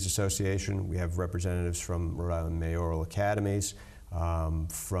School Committees Association. We have representatives from Rhode Island Mayoral Academies,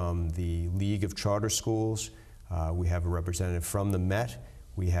 from the League of Charter Schools. We have a representative from the Met.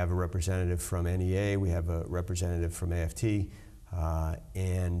 We have a representative from NEA. We have a representative from AFT.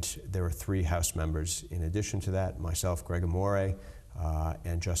 And there are 3 House members in addition to that, myself, Gregg Amore,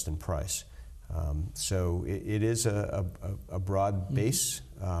 and Justin Price. So it is a broad base,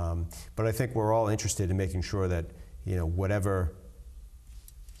 but I think we're all interested in making sure that whatever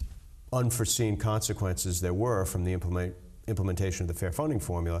unforeseen consequences there were from the implementation of the fair funding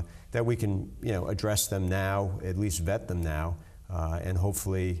formula, that we can address them now, at least vet them now, and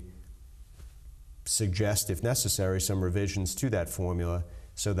hopefully suggest, if necessary, some revisions to that formula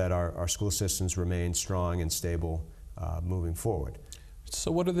so that our school systems remain strong and stable moving forward. So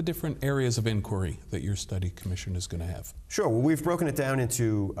what are the different areas of inquiry that your study commission is going to have? Sure. Well, we've broken it down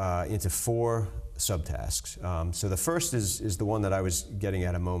into 4 subtasks. So the first is the one that I was getting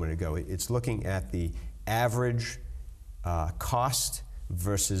at a moment ago. It's looking at the average cost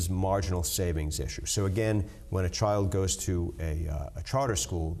versus marginal savings issue. So again, when a child goes to a charter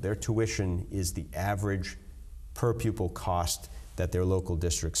school, their tuition is the average per pupil cost that their local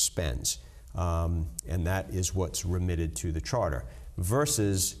district spends. And that is what's remitted to the charter,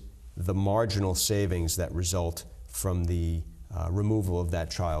 versus the marginal savings that result from the removal of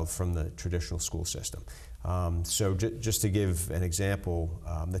that child from the traditional school system. So just to give an example,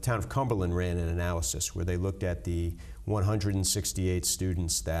 the town of Cumberland ran an analysis where they looked at the 168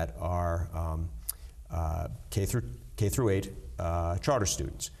 students that are K through 8 charter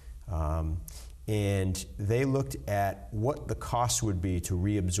students. And they looked at what the cost would be to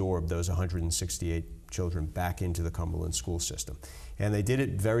reabsorb those 168 children back into the Cumberland school system. And they did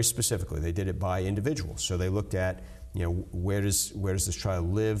it very specifically. They did it by individual. So they looked at where does this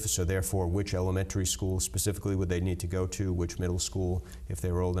child live? So therefore, which elementary school specifically would they need to go to? Which middle school, if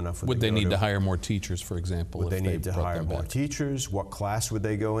they were old enough, would they need to hire more teachers, for example? Would they need to hire more back? teachers? What class would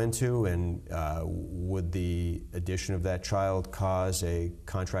they go into? And would the addition of that child cause a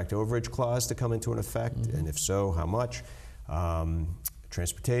contract overage clause to come into an effect? Mm-hmm. And if so, how much?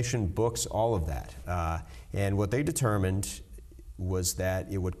 Transportation, books, all of that. And what they determined was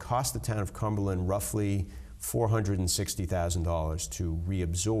that it would cost the town of Cumberland roughly $460,000 to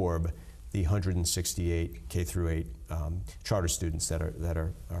reabsorb the 168 K-8 charter students that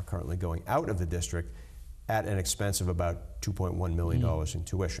are currently going out of the district at an expense of about $2.1 million in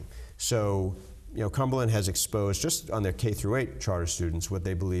tuition. So, Cumberland has exposed, just on their K-8 charter students, what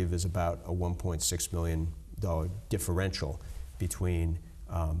they believe is about a $1.6 million differential between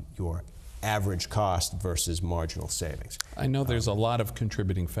your average cost versus marginal savings. I know there's a lot of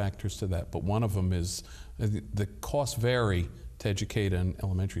contributing factors to that, but one of them is the costs vary to educate an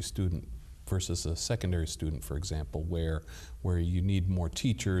elementary student versus a secondary student, for example, where you need more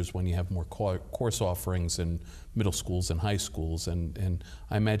teachers when you have more course offerings in middle schools and high schools, and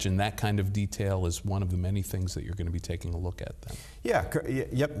I imagine that kind of detail is one of the many things that you're going to be taking a look at then.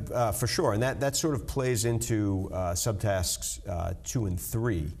 Yeah, for sure, and that sort of plays into subtasks 2 and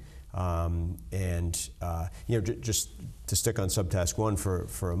 3. Just to stick on subtask 1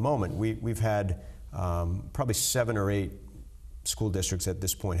 for a moment, we've had probably 7 or 8 school districts at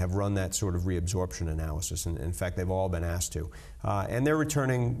this point have run that sort of reabsorption analysis, and in fact they've all been asked to, and they're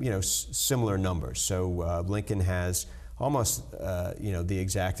returning similar numbers. So Lincoln has almost the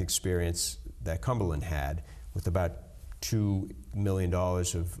exact experience that Cumberland had, with about $2 million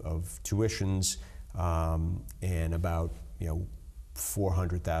of tuitions and about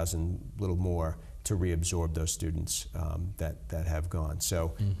 400,000, little more, to reabsorb those students that have gone.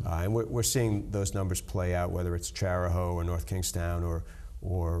 So, and we're seeing those numbers play out, whether it's Charahoe or North Kingstown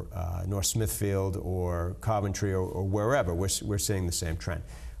or North Smithfield or Coventry or wherever. We're seeing the same trend.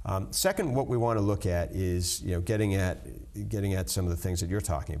 Second, what we want to look at is getting at some of the things that you're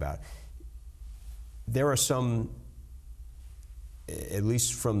talking about. There are some, at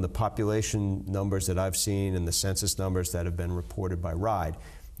least from the population numbers that I've seen and the census numbers that have been reported by RIDE,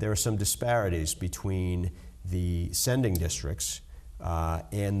 there are some disparities between the sending districts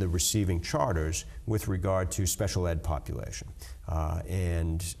and the receiving charters with regard to special ed population.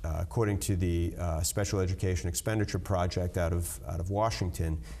 According to the Special Education Expenditure Project out of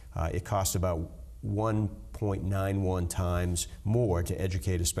Washington, it costs about 1.91 times more to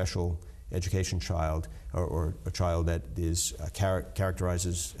educate a special education child or a child that is characterized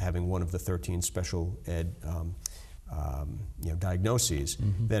as having one of the 13 special ed diagnoses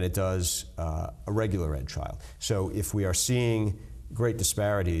than it does a regular ed child. So if we are seeing great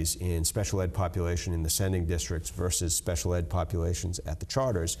disparities in special ed population in the sending districts versus special ed populations at the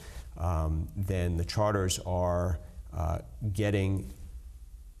charters, then the charters are getting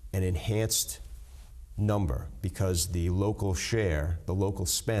an enhanced number because the local share, the local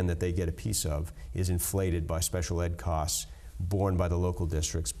spend that they get a piece of, is inflated by special ed costs borne by the local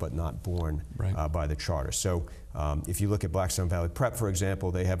districts but not borne by the charter. So if you look at Blackstone Valley Prep, for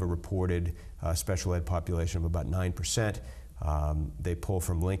example, they have a reported special ed population of about 9%. They pull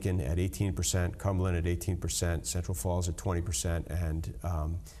from Lincoln at 18%, Cumberland at 18%, Central Falls at 20%, and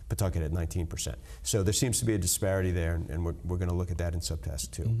Pawtucket at 19%. So there seems to be a disparity there, and we're going to look at that in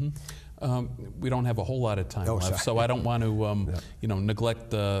subtask 2. We don't have a whole lot of time left, so I don't want to neglect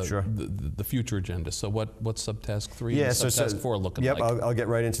the future agenda. So what's subtask 3 and subtask 4 looking like? I'll get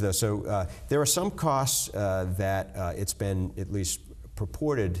right into those. So there are some costs that it's been at least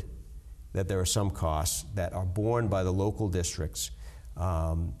purported that there are some costs that are borne by the local districts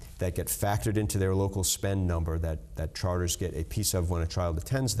that get factored into their local spend number that charters get a piece of when a child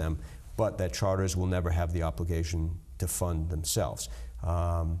attends them, but that charters will never have the obligation to fund themselves.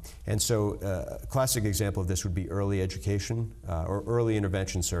 And so a classic example of this would be early education or early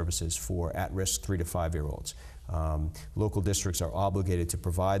intervention services for at-risk 3 to 5-year-olds. Local districts are obligated to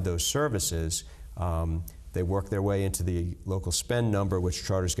provide those services. They work their way into the local spend number, which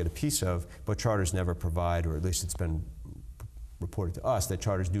charters get a piece of, but charters never provide, or at least it's been reported to us, that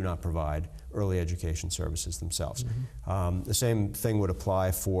charters do not provide early education services themselves. The same thing would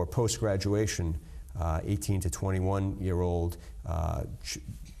apply for post-graduation 18 to 21-year-old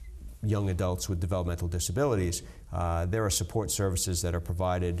young adults with developmental disabilities. There are support services that are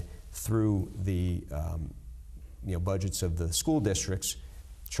provided through the budgets of the school districts.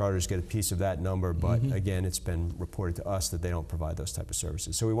 Charters get a piece of that number, but again, it's been reported to us that they don't provide those type of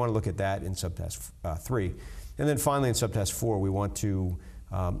services. So we want to look at that in subtask 3. And then finally in subtask 4, we want to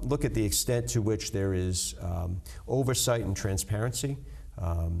look at the extent to which there is oversight and transparency.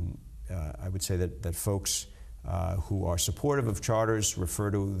 I would say that folks who are supportive of charters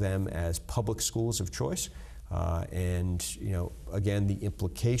refer to them as public schools of choice. And again, the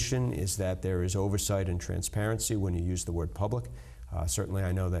implication is that there is oversight and transparency when you use the word public. Certainly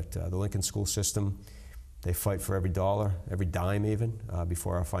I know that the Lincoln school system, they fight for every dollar, every dime even,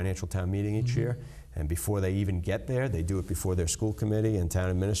 before our financial town meeting each year. And before they even get there, they do it before their school committee and town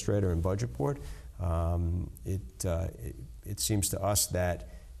administrator and budget board. It seems to us that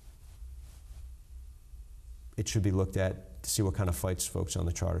it should be looked at to see what kind of fights folks on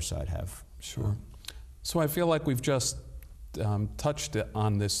the charter side have. Sure. So I feel like we've just touched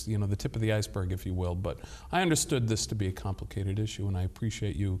on this, the tip of the iceberg, if you will, but I understood this to be a complicated issue, and I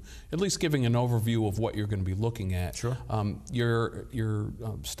appreciate you at least giving an overview of what you're going to be looking at. Sure. Your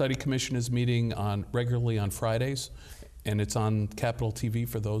study commission is meeting regularly on Fridays, and it's on Capitol TV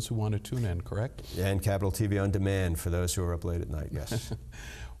for those who want to tune in, correct? And Capitol TV on demand for those who are up late at night, yes.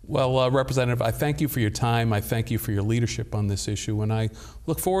 Well, Representative, I thank you for your time. I thank you for your leadership on this issue, and I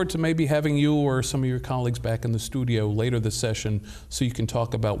look forward to maybe having you or some of your colleagues back in the studio later this session so you can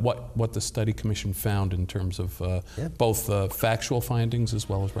talk about what the study commission found in terms of both factual findings as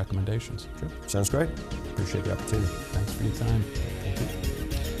well as recommendations. Sure. Sounds great. Appreciate the opportunity. Thanks for your time. Thank you.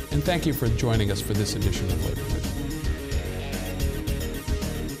 And thank you for joining us for this edition of Labor Vision.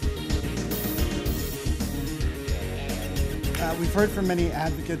 We've heard from many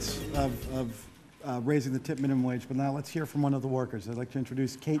advocates of raising the tip minimum wage, but now let's hear from one of the workers. I'd like to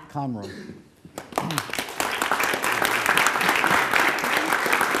introduce Kate Conroy.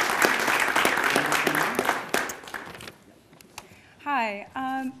 Hi,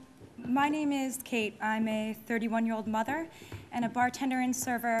 my name is Kate. I'm a 31-year-old mother and a bartender and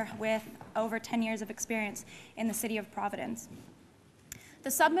server with over 10 years of experience in the city of Providence. The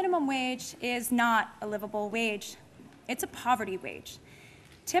subminimum wage is not a livable wage. It's a poverty wage.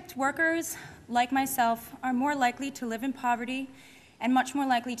 Tipped workers, like myself, are more likely to live in poverty and much more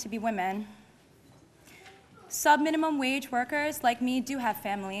likely to be women. Subminimum wage workers, like me, do have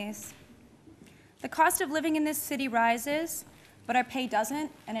families. The cost of living in this city rises, but our pay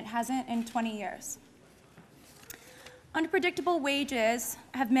doesn't, and it hasn't in 20 years. Unpredictable wages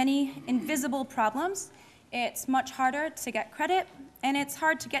have many invisible problems. It's much harder to get credit, and it's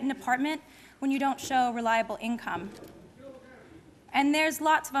hard to get an apartment when you don't show reliable income. And there's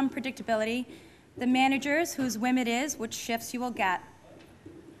lots of unpredictability. The managers whose whim it is which shifts you will get.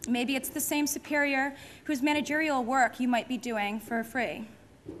 Maybe it's the same superior whose managerial work you might be doing for free.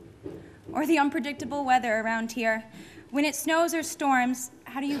 Or the unpredictable weather around here. When it snows or storms,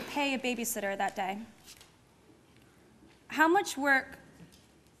 how do you pay a babysitter that day? How much work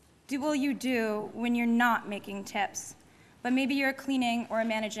will you do when you're not making tips, but maybe you're cleaning or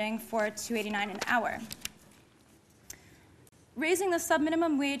managing for $2.89 an hour? Raising the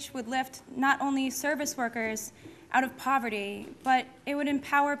subminimum wage would lift not only service workers out of poverty, but it would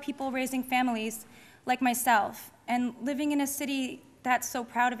empower people raising families like myself and living in a city that's so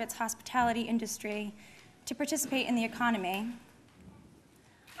proud of its hospitality industry to participate in the economy.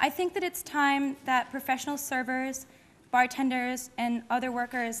 I think that it's time that professional servers, bartenders, and other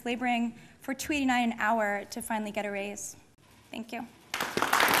workers laboring for $2.89 an hour to finally get a raise. Thank you.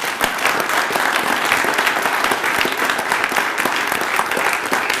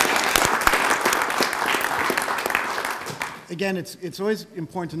 Again, it's always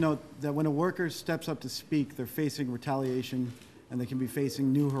important to note that when a worker steps up to speak, they're facing retaliation and they can be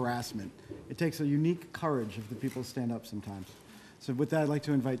facing new harassment. It takes a unique courage of the people to stand up sometimes. So with that, I'd like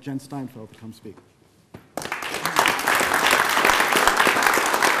to invite Jen Steinfeld to come speak.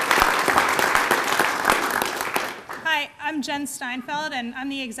 Hi, I'm Jen Steinfeld, and I'm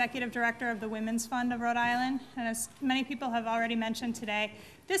the Executive Director of the Women's Fund of Rhode Island. And as many people have already mentioned today,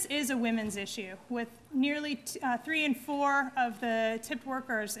 this is a women's issue, with nearly 3 in 4 of the tipped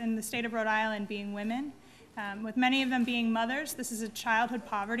workers in the state of Rhode Island being women. With many of them being mothers, this is a childhood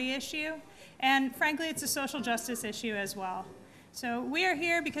poverty issue, and frankly, it's a social justice issue as well. So we are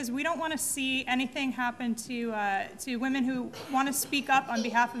here because we don't want to see anything happen to women who want to speak up on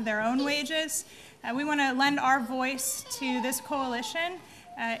behalf of their own wages. We want to lend our voice to this coalition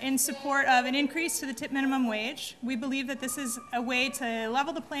in support of an increase to the tip minimum wage. We believe that this is a way to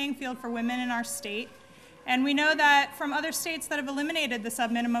level the playing field for women in our state. And we know that from other states that have eliminated the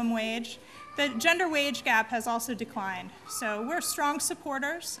subminimum wage, the gender wage gap has also declined. So we're strong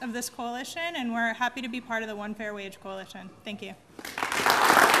supporters of this coalition, and we're happy to be part of the One Fair Wage Coalition. Thank you.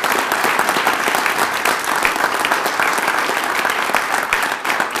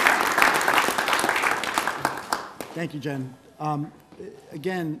 Thank you, Jen.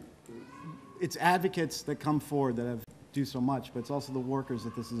 again, it's advocates that come forward that do so much, but it's also the workers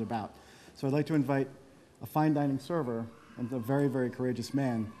that this is about. So I'd like to invite a fine dining server and a very, very courageous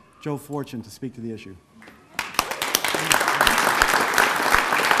man, Joe Fortune, to speak to the issue.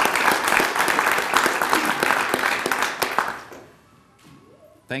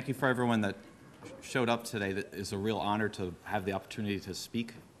 Thank you for everyone that showed up today. It is a real honor to have the opportunity to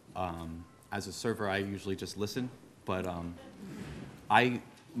speak. As a server, I usually just listen, but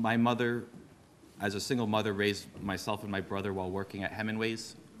my mother, as a single mother, raised myself and my brother while working at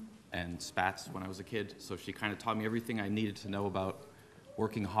Hemingway's and Spats when I was a kid, so she kind of taught me everything I needed to know about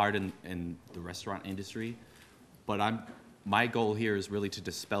working hard in the restaurant industry. But my goal here is really to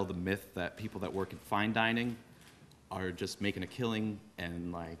dispel the myth that people that work in fine dining are just making a killing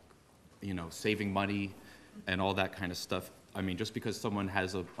and, like, you know, saving money and all that kind of stuff. I mean, just because someone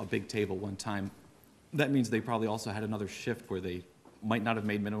has a big table one time, that means they probably also had another shift where they might not have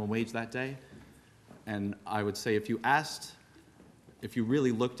made minimum wage that day. And I would say if you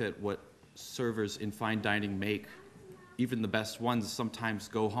really looked at what servers in fine dining make, even the best ones sometimes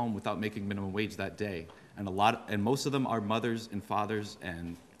go home without making minimum wage that day. And most of them are mothers and fathers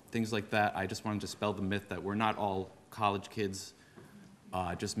and things like that. I just wanted to dispel the myth that we're not all college kids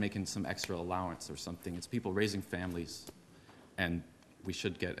just making some extra allowance or something. It's people raising families, and we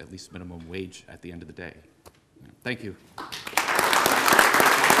should get at least minimum wage at the end of the day. Thank you.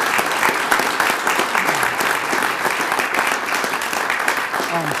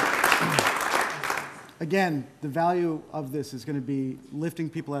 Again, the value of this is going to be lifting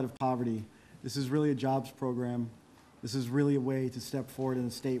people out of poverty. This is really a jobs program. This is really a way to step forward in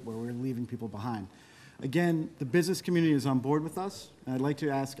a state where we're leaving people behind. Again, the business community is on board with us, and I'd like to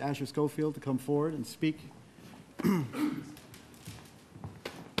ask Asher Schofield to come forward and speak.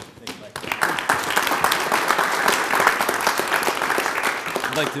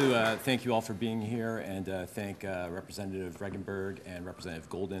 I'd like to thank you all for being here and thank Representative Regenberg and Representative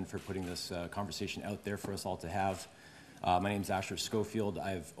Golden for putting this conversation out there for us all to have. My name is Asher Schofield.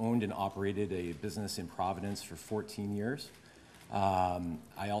 I've owned and operated a business in Providence for 14 years.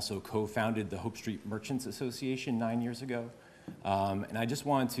 I also co-founded the Hope Street Merchants Association 9 years ago. And I just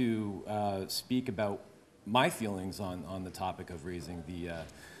wanted to speak about my feelings on the topic of raising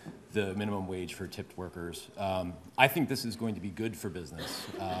the minimum wage for tipped workers. I think this is going to be good for business.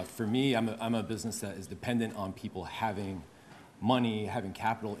 For me, I'm a business that is dependent on people having money, having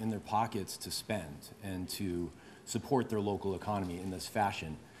capital in their pockets to spend and to support their local economy in this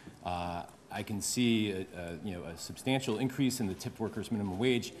fashion. I can see a substantial increase in the tipped workers minimum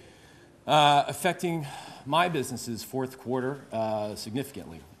wage affecting my business's fourth quarter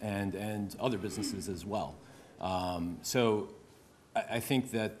significantly, and other businesses as well. So I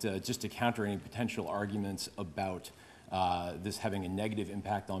think that just to counter any potential arguments about this having a negative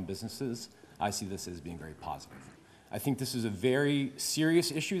impact on businesses, I see this as being very positive. I think this is a very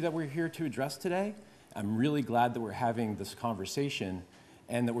serious issue that we're here to address today. I'm really glad that we're having this conversation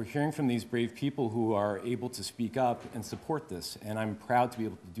and that we're hearing from these brave people who are able to speak up and support this, and I'm proud to be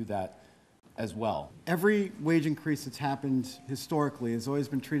able to do that as well. Every wage increase that's happened historically has always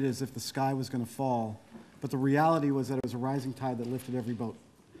been treated as if the sky was going to fall, but the reality was that it was a rising tide that lifted every boat.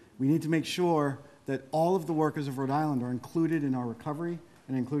 We need to make sure that all of the workers of Rhode Island are included in our recovery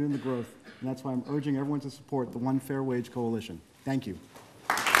and included in the growth, and that's why I'm urging everyone to support the One Fair Wage Coalition. Thank you.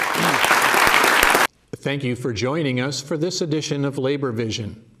 Thank you for joining us for this edition of Labor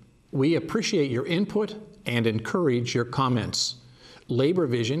Vision. We appreciate your input and encourage your comments. Labor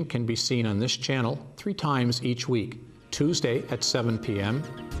Vision can be seen on this channel 3 times each week, Tuesday at 7 p.m.,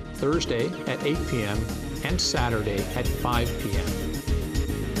 Thursday at 8 p.m., and Saturday at 5 p.m.